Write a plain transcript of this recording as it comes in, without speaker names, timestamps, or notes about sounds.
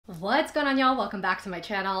What's going on, y'all? Welcome back to my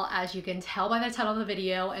channel. As you can tell by the title of the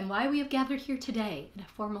video and why we have gathered here today in a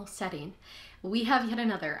formal setting, we have yet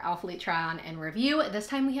another Alphalete try-on and review. This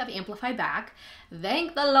time we have Amplify back.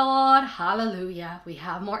 Thank the Lord, hallelujah. We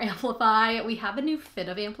have more Amplify. We have a new fit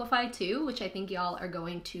of Amplify too, which I think y'all are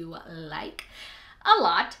going to like a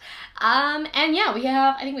lot. And yeah,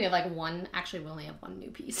 I think we have like one, actually we only have one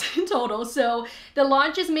new piece in total. So the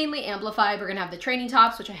launch is mainly Amplify. We're gonna have the training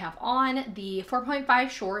tops, which I have on, the 4.5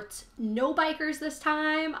 shorts, no bikers this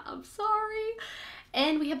time, I'm sorry.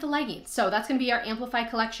 And we have the leggings. So that's gonna be our Amplify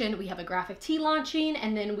collection. We have a graphic tee launching,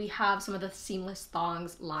 and then we have some of the seamless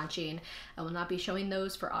thongs launching. I will not be showing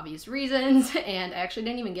those for obvious reasons, and I actually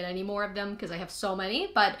didn't even get any more of them because I have so many,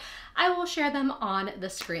 but I will share them on the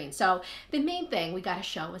screen. So the main thing we gotta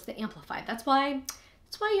show is the Amplify. That's why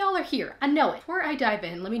y'all are here. I know it. Before I dive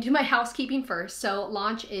in, let me do my housekeeping first. So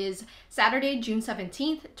launch is Saturday, June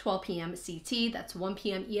 17th, 12 p.m. CT. That's 1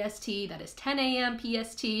 p.m. EST. That is 10 a.m.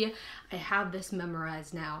 PST. I have this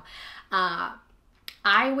memorized now.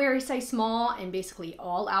 I wear a size small and basically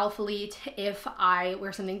all Alphalete. If I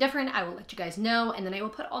wear something different, I will let you guys know, and then I will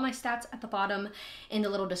put all my stats at the bottom in the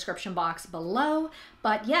little description box below.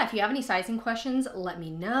 But yeah, if you have any sizing questions, let me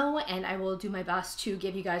know, and I will do my best to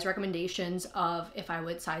give you guys recommendations of if I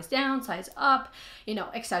would size down, size up, you know,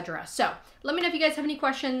 etc. So let me know if you guys have any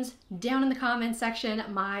questions down in the comments section.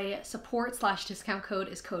 My support/discount code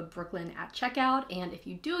is code Brooklyn at checkout, and if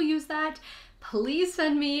you do use that, please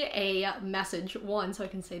send me a message, one, so I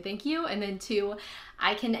can say thank you, and then two,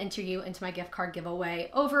 I can enter you into my gift card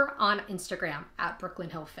giveaway over on Instagram at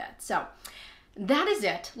Brooklyn Hill Fit. So that is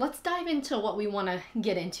it. Let's dive into what we want to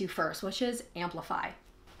get into first, which is Amplify.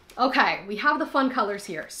 Okay, we have the fun colors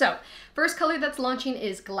here. So first color that's launching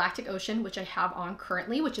is Galactic Ocean, which I have on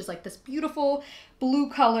currently, which is like this beautiful blue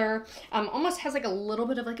color. Almost has like a little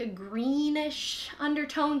bit of like a greenish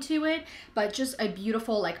undertone to it, but just a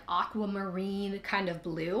beautiful like aquamarine kind of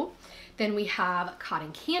blue. Then we have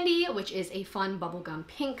Cotton Candy, which is a fun bubblegum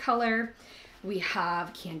pink color. We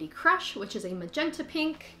have Candy Crush, which is a magenta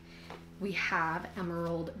pink. We have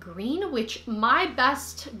Emerald Green, which my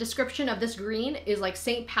best description of this green is like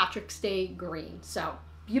St. Patrick's Day green. So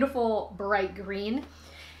beautiful, bright green.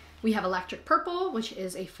 We have Electric Purple, which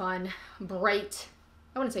is a fun, bright,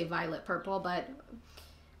 I wouldn't say violet purple, but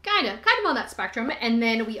kind of on that spectrum. And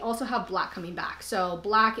then we also have black coming back. So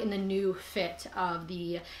black in the new fit of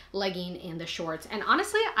the legging and the shorts. And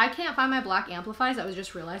honestly, I can't find my black Amplifies. I was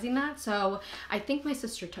just realizing that. So I think my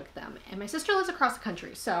sister took them, and my sister lives across the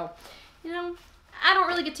country. So, you know, I don't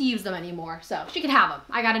really get to use them anymore, so she can have them.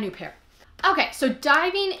 I got a new pair. Okay, so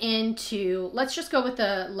diving into, let's just go with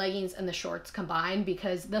the leggings and the shorts combined,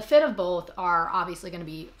 because the fit of both are obviously going to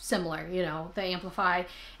be similar, you know, the Amplify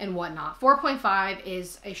and whatnot. 4.5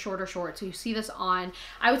 is a shorter short, so you see this on,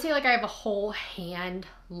 I would say like I have a whole hand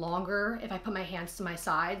longer if I put my hands to my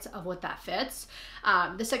sides of what that fits.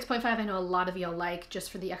 The 6.5 I know a lot of y'all like just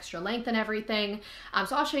for the extra length and everything.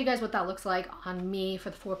 So I'll show you guys what that looks like on me for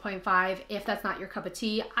the 4.5. If that's not your cup of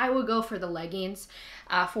tea, I would go for the leggings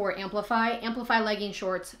for Amplify. Amplify legging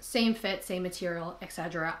shorts, same fit, same material,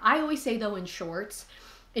 etc. I always say though in shorts,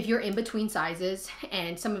 if you're in between sizes,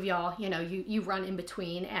 and some of y'all, you know, you run in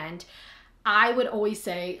between, and I would always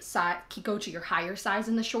say go to your higher size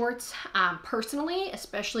in the shorts, personally,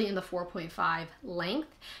 especially in the 4.5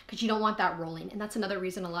 length, because you don't want that rolling. And that's another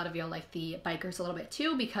reason a lot of y'all like the bikers a little bit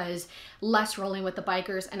too, because less rolling with the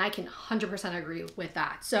bikers, and I can 100% agree with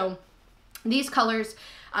that. So these colors,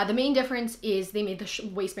 the main difference is they made the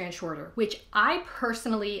waistband shorter, which I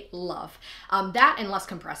personally love. That and less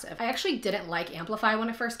compressive. I actually didn't like Amplify when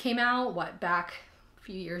it first came out, back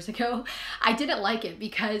few years ago. I didn't like it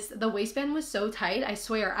because the waistband was so tight. I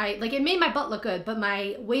swear, it made my butt look good, but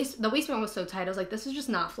the waistband was so tight. I was like, this is just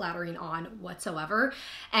not flattering on whatsoever.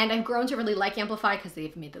 And I've grown to really like Amplify because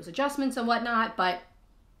they've made those adjustments and whatnot, but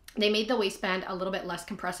they made the waistband a little bit less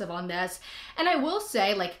compressive on this. And I will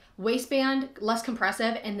say, like, waistband less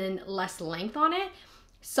compressive and then less length on it.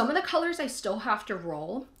 Some of the colors I still have to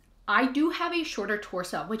roll. I do have a shorter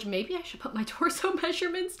torso, which maybe I should put my torso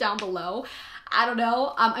measurements down below. I don't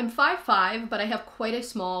know. I'm 5'5", but I have quite a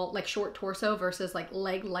small, like, short torso versus like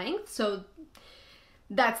leg length. So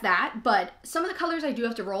that's that. But some of the colors I do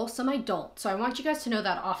have to roll, some I don't. So I want you guys to know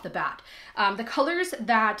that off the bat. The colors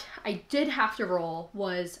that I did have to roll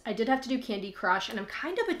was, I did have to do Candy Crush, and I'm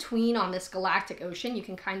kind of between on this Galactic Ocean. You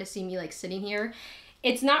can kind of see me like sitting here.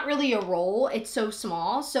 It's not really a roll, it's so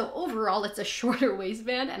small. So overall it's a shorter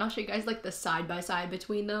waistband, and I'll show you guys like the side by side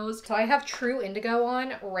between those. So I have True Indigo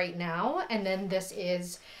on right now, and then this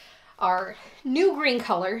is our new green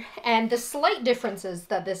color, and the slight differences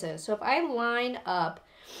that this is. So if I line up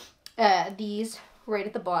these right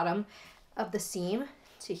at the bottom of the seam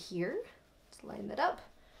to here. Let's line that up.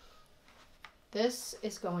 This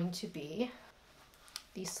is going to be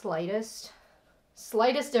the slightest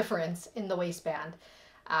difference in the waistband.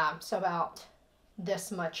 So about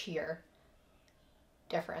this much here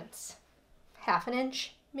difference, half an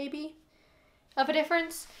inch maybe of a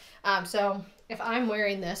difference. So if I'm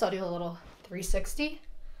wearing this, I'll do a little 360.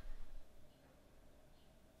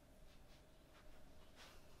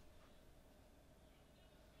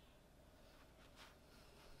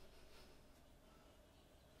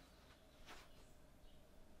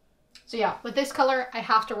 So yeah, with this color, I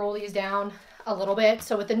have to roll these down a little bit.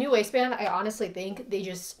 So with the new waistband, I honestly think they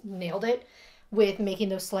just nailed it with making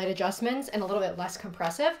those slight adjustments and a little bit less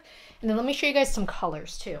compressive. And then let me show you guys some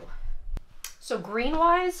colors too. So green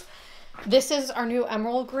wise, this is our new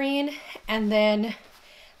emerald green. And then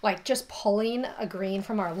like just pulling a green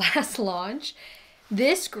from our last launch.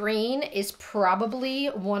 This green is probably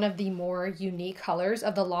one of the more unique colors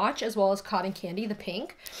of the launch, as well as Cotton Candy, the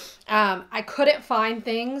pink. I couldn't find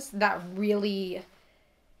things that really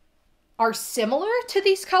are similar to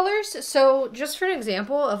these colors. So just for an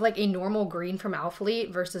example of like a normal green from Alphalete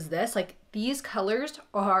versus this, like these colors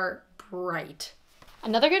are bright.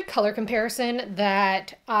 Another good color comparison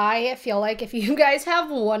that I feel like if you guys have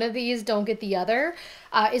one of these, don't get the other,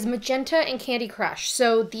 is Magenta and Candy Crush.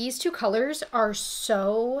 So these two colors are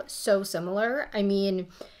so similar. I mean,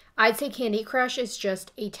 I'd say Candy Crush is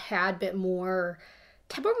just a tad bit more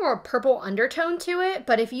purple undertone to it.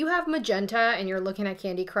 But if you have Magenta and you're looking at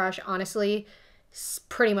Candy Crush, honestly, it's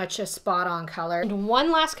pretty much a spot on color. And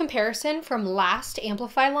one last comparison from last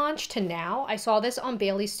Amplify launch to now. I saw this on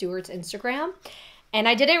Bailey Stewart's Instagram. And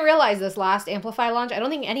I didn't realize this last Amplify launch. I don't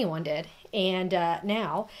think anyone did. And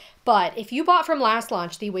now, but if you bought from last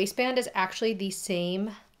launch, the waistband is actually the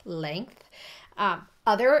same length.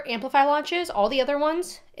 Other Amplify launches, all the other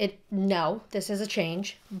ones, no, this is a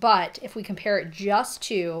change. But if we compare it just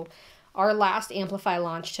to our last Amplify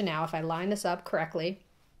launch to now, if I line this up correctly,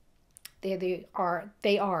 they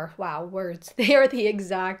are, wow, words. They are the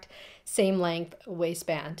exact same length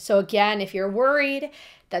waistband. So again, if you're worried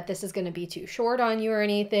that this is going to be too short on you or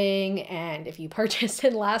anything, and if you purchased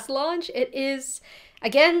in last launch, it is,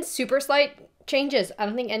 again, super slight changes. I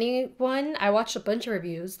don't think anyone, I watched a bunch of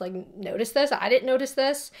reviews, like noticed this. I didn't notice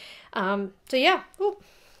this. So yeah, ooh,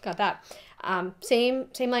 got that. Same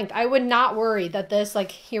length. I would not worry that this,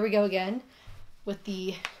 like, here we go again with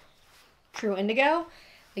the True Indigo.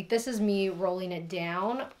 Like, this is me rolling it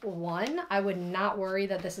down one. I would not worry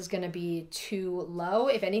that this is going to be too low.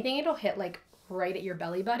 If anything, it'll hit like right at your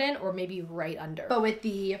belly button or maybe right under. But with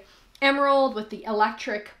the emerald, with the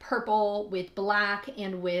electric purple, with black,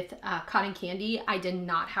 and with Cotton Candy, I did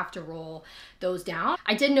not have to roll those down.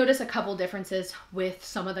 I did notice a couple differences with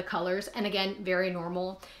some of the colors, and again, very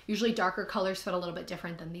normal. Usually darker colors fit a little bit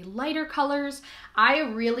different than the lighter colors. I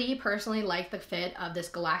really personally like the fit of this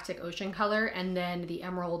Galactic Ocean color, and then the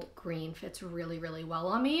emerald green fits really well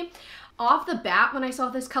on me. Off the bat, when I saw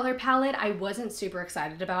this color palette, I wasn't super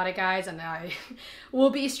excited about it, guys, and I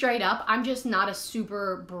will be straight up, I'm just not a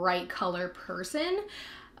super bright color person.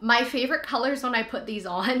 My favorite colors when I put these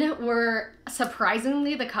on were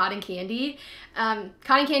surprisingly the Cotton Candy and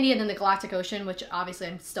then the Galactic Ocean, which obviously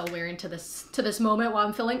I'm still wearing to this moment while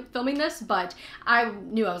I'm filming this, but I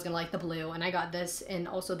knew I was gonna like the blue, and I got this and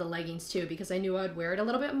also the leggings too because I knew I'd wear it a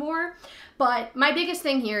little bit more. But my biggest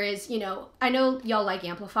thing here is, you know, I know y'all like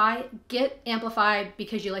Amplify. Get Amplify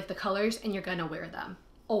because you like the colors and you're gonna wear them.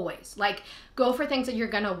 Always. Like, go for things that you're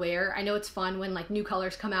gonna wear. I know it's fun when like new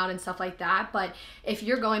colors come out and stuff like that, but if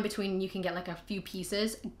you're going between, you can get like a few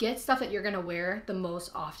pieces, get stuff that you're gonna wear the most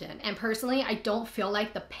often. And personally, I don't feel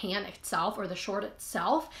like the pant itself or the short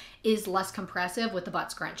itself is less compressive with the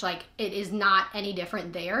butt scrunch. Like, it is not any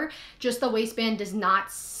different there. Just the waistband does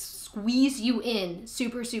not squeeze you in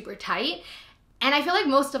super tight. And I feel like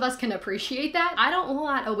most of us can appreciate that. I don't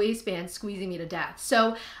want a waistband squeezing me to death.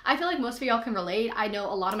 So I feel like most of y'all can relate. I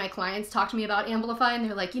know a lot of my clients talk to me about Amplify and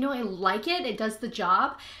they're like, you know, I like it, it does the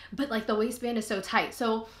job, but like the waistband is so tight.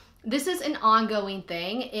 So this is an ongoing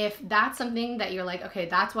thing. If that's something that you're like, okay,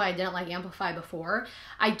 that's why I didn't like Amplify before,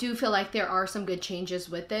 I do feel like there are some good changes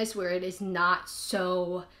with this where it is not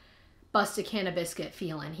so busted can of biscuit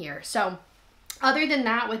feeling here. So other than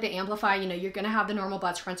that, with the Amplify, you know, you're gonna have the normal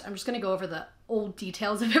butt scrunch. I'm just gonna go over the old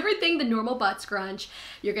details of everything. The normal butt scrunch.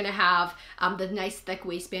 You're gonna have the nice thick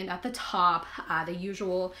waistband at the top, the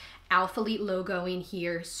usual Alphalete logoing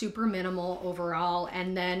here, super minimal overall.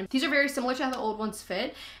 And then these are very similar to how the old ones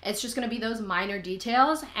fit. It's just gonna be those minor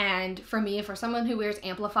details. And for me, for someone who wears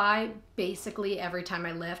Amplify basically every time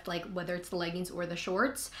I lift, like whether it's the leggings or the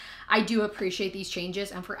shorts, I do appreciate these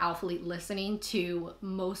changes. And for Alphalete listening to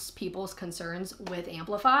most people's concerns with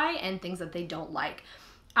Amplify and things that they don't like.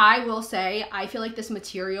 I will say, I feel like this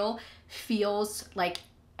material feels like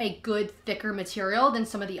a good thicker material than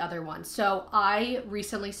some of the other ones. So I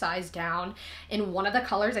recently sized down in one of the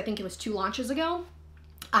colors. I think it was 2 launches ago.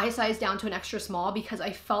 I sized down to an extra small because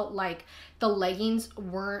I felt like the leggings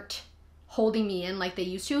weren't holding me in like they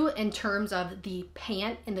used to in terms of the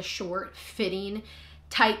pant and the short fitting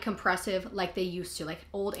tight compressive like they used to, like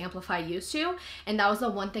old Amplify used to. And that was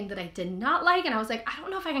the one thing that I did not like. And I was like, I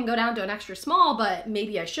don't know if I can go down to an extra small, but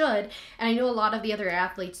maybe I should. And I know a lot of the other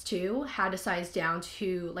athletes too had to size down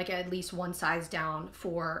to like at least one size down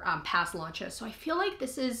for past launches. So I feel like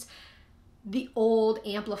this is the old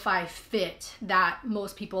Amplify fit that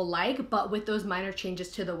most people like, but with those minor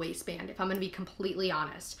changes to the waistband, if I'm gonna be completely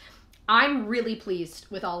honest. I'm really pleased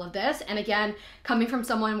with all of this. And again, coming from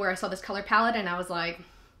someone where I saw this color palette and I was like,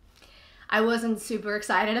 I wasn't super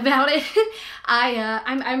excited about it.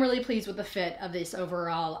 I'm really pleased with the fit of this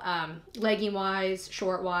overall, legging wise,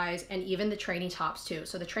 short wise, and even the training tops too.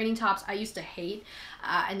 So the training tops I used to hate,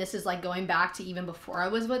 and this is like going back to even before I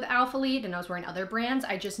was with Alphalete and I was wearing other brands.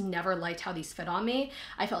 I just never liked how these fit on me.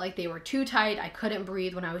 I felt like they were too tight. I couldn't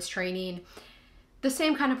breathe when I was training. The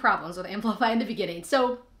same kind of problems with Amplify in the beginning.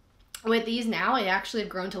 So with these now, I actually have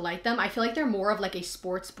grown to like them. I feel like they're more of like a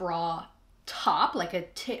sports bra top, like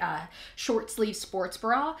a short sleeve sports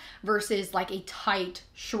bra versus like a tight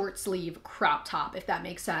short sleeve crop top, if that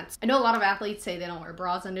makes sense. I know a lot of athletes say they don't wear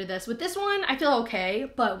bras under this. With this one, I feel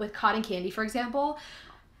okay, but with Cotton Candy, for example,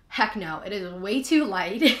 heck no, it is way too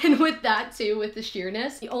light. And with that too, with the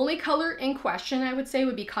sheerness, the only color in question I would say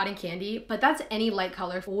would be Cotton Candy, but that's any light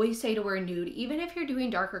color. Always say to wear nude, even if you're doing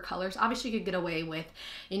darker colors. Obviously you could get away with,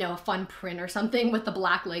 you know, a fun print or something with the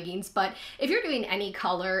black leggings, but if you're doing any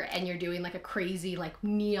color and you're doing like a crazy like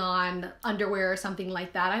neon underwear or something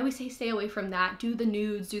like that, I always say stay away from that. Do the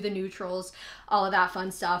nudes, do the neutrals, all of that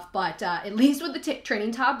fun stuff. But at least with the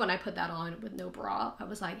training top, when I put that on with no bra, I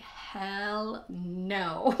was like, hell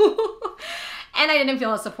no. And I didn't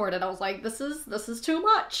feel as supported. I was like, this is too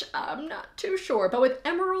much. I'm not too sure. But with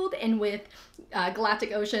Emerald and with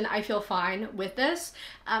Galactic Ocean, I feel fine with this.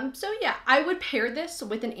 So yeah, I would pair this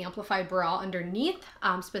with an Amplify bra underneath,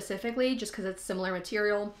 specifically just because it's similar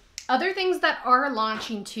material. Other things that are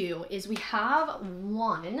launching too is we have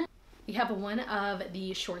one of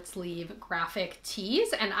the short sleeve graphic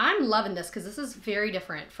tees, and I'm loving this because this is very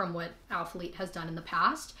different from what Alphalete has done in the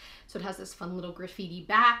past. So it has this fun little graffiti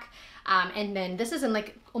back, and then this is in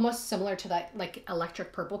like almost similar to that like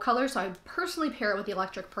electric purple color. So I personally pair it with the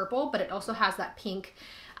electric purple, but it also has that pink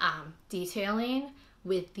detailing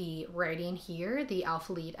with the writing here, the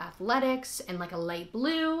Alphalete Athletics, and like a light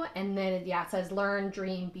blue, and then yeah, it says learn,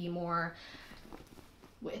 dream, be more,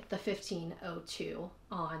 with the 1502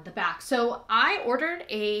 on the back. So I ordered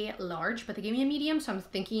a large, but they gave me a medium. So I'm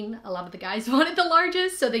thinking a lot of the guys wanted the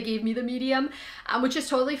largest, so they gave me the medium, which is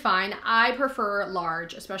totally fine. I prefer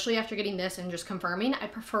large, especially after getting this and just confirming. I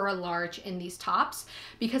prefer a large in these tops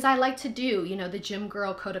because I like to do, you know, the gym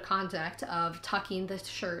girl code of conduct of tucking the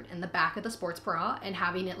shirt in the back of the sports bra and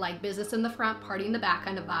having it like business in the front, party in the back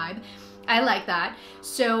kind of vibe. I like that.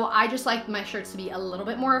 So I just like my shirts to be a little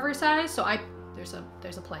bit more oversized. So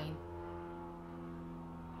there's a plane.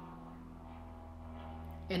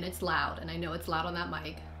 And it's loud, and I know it's loud on that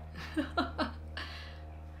mic.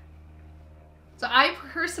 So I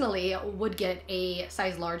personally would get a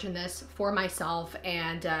size large in this for myself,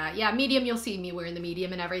 and yeah, medium, you'll see me wearing the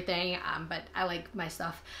medium and everything, but I like my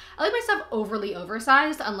stuff overly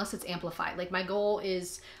oversized unless it's Amplified. Like my goal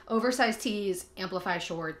is oversized tees, Amplify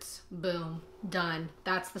shorts, boom, done.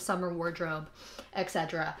 That's the summer wardrobe,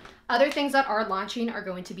 etc. Other things that are launching are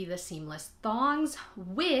going to be the seamless thongs,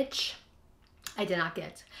 which I did not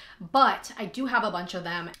get, but I do have a bunch of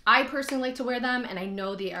them. I personally like to wear them, and I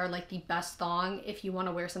know they are like the best thong if you want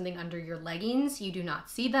to wear something under your leggings. You do not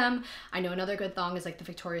see them. I know another good thong is like the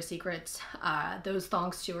Victoria's Secrets. Those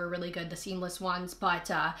thongs too are really good, the seamless ones, but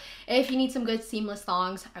if you need some good seamless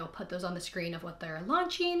thongs, I will put those on the screen of what they're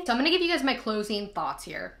launching. So I'm gonna give you guys my closing thoughts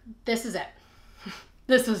here. This is it.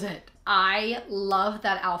 This is it. I love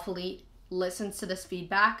that Alphalete listens to this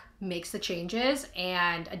feedback, makes the changes,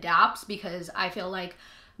 and adapts, because I feel like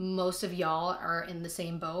most of y'all are in the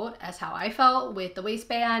same boat as how I felt with the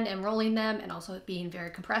waistband and rolling them and also being very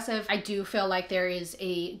compressive. I do feel like there is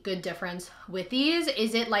a good difference with these.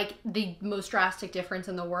 Is it like the most drastic difference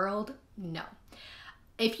in the world? No.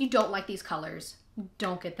 If you don't like these colors,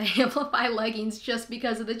 don't get the Amplify leggings just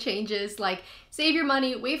because of the changes. Like, save your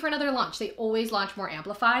money, wait for another launch. They always launch more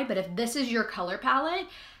Amplify, but if this is your color palette,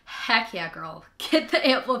 heck yeah, girl, get the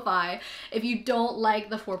Amplify. If you don't like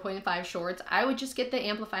the 4.5 shorts, I would just get the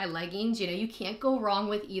Amplify leggings. You know, you can't go wrong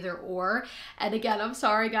with either or. And again, I'm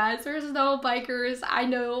sorry guys, there's no bikers. I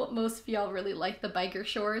know most of y'all really like the biker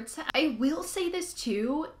shorts. I will say this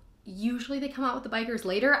too, usually they come out with the bikers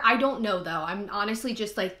later. I don't know though. I'm honestly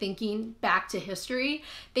just like thinking back to history.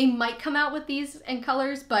 They might come out with these in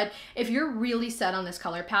colors, but if you're really set on this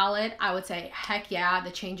color palette, I would say heck yeah,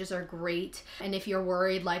 the changes are great. And if you're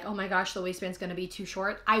worried like, oh my gosh, the waistband's gonna be too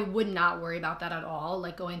short, I would not worry about that at all.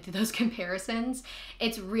 Like going through those comparisons,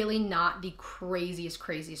 it's really not the craziest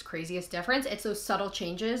difference. It's those subtle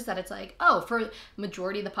changes that it's like, oh, for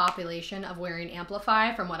majority of the population of wearing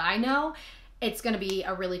Amplify, from what I know, it's gonna be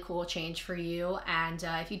a really cool change for you. And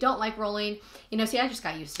if you don't like rolling, you know, see, I just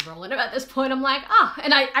got used to rolling them at this point. I'm like,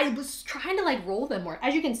 and I was trying to like roll them more.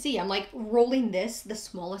 As you can see, I'm like rolling this the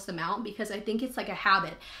smallest amount because I think it's like a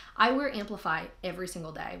habit. I wear Amplify every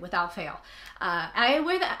single day without fail. I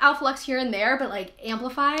wear the Alphalete here and there, but like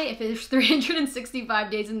Amplify, if there's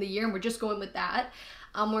 365 days in the year and we're just going with that,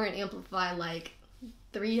 I'm wearing Amplify like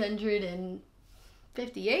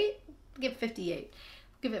 358, give 58.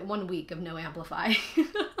 Give it 1 week of no Amplify.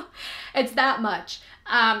 It's that much.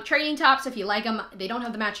 Training tops, if you like them, they don't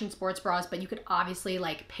have the matching sports bras, but you could obviously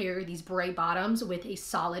like pair these bright bottoms with a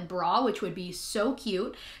solid bra, which would be so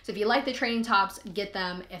cute. So if you like the training tops, get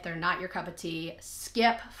them. If they're not your cup of tea,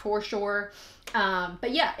 skip for sure.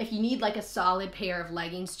 But yeah, if you need like a solid pair of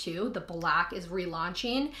leggings too, the black is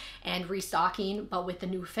relaunching and restocking, but with the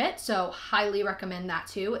new fit. So highly recommend that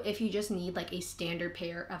too, if you just need like a standard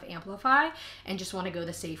pair of Amplify and just want to go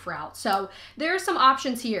the safe route. So there are some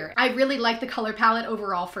options here. I really like the color palette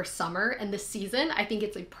overall for summer and the season. I think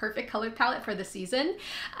it's a perfect color palette for the season,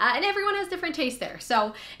 and everyone has different taste there.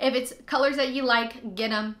 So if it's colors that you like, get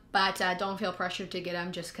them, but don't feel pressured to get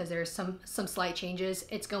them just because there's some slight changes.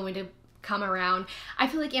 It's going to come around. I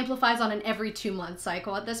feel like Amplify is on an every 2-month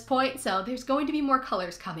cycle at this point, so there's going to be more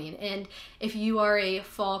colors coming. And if you are a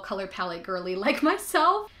fall color palette girly like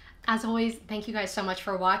myself, as always, thank you guys so much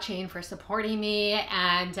for watching, for supporting me.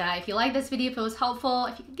 And if you like this video, if it was helpful,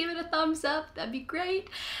 if you could give it a thumbs up, that'd be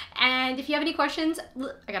great. And if you have any questions,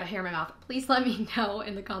 I got a hair in my mouth, please let me know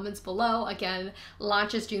in the comments below. Again,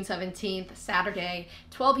 launches June 17th, Saturday,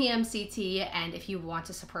 12 p.m. CT. And if you want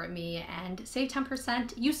to support me and save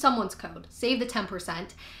 10%, use someone's code, save the 10%.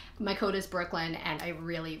 My code is Brooklyn, and I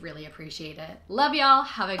really, really appreciate it. Love y'all.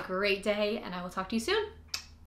 Have a great day, and I will talk to you soon.